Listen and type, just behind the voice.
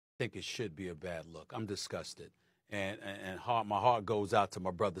think it should be a bad look. I'm disgusted. My heart goes out to my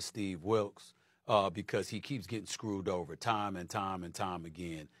brother Steve Wilks because he keeps getting screwed over time and time and time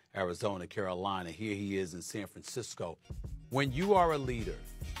again. Arizona, Carolina, here he is in San Francisco. When you are a leader,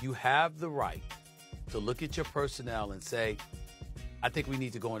 you have the right to look at your personnel and say, I think we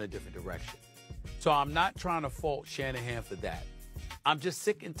need to go in a different direction. So I'm not trying to fault Shanahan for that. I'm just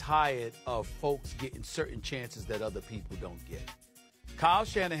sick and tired of folks getting certain chances that other people don't get. Kyle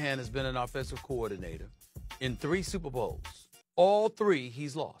Shanahan has been an offensive coordinator in 3 Super Bowls. All 3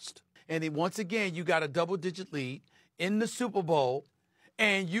 he's lost. And once again, you got a double-digit lead in the Super Bowl,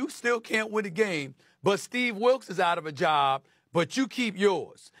 and you still can't win a game, but Steve Wilks is out of a job, but you keep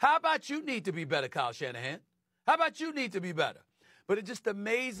yours. How about you need to be better, Kyle Shanahan? How about you need to be better? But it just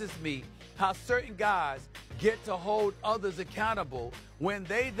amazes me how certain guys get to hold others accountable when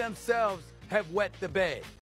they themselves have wet the bed.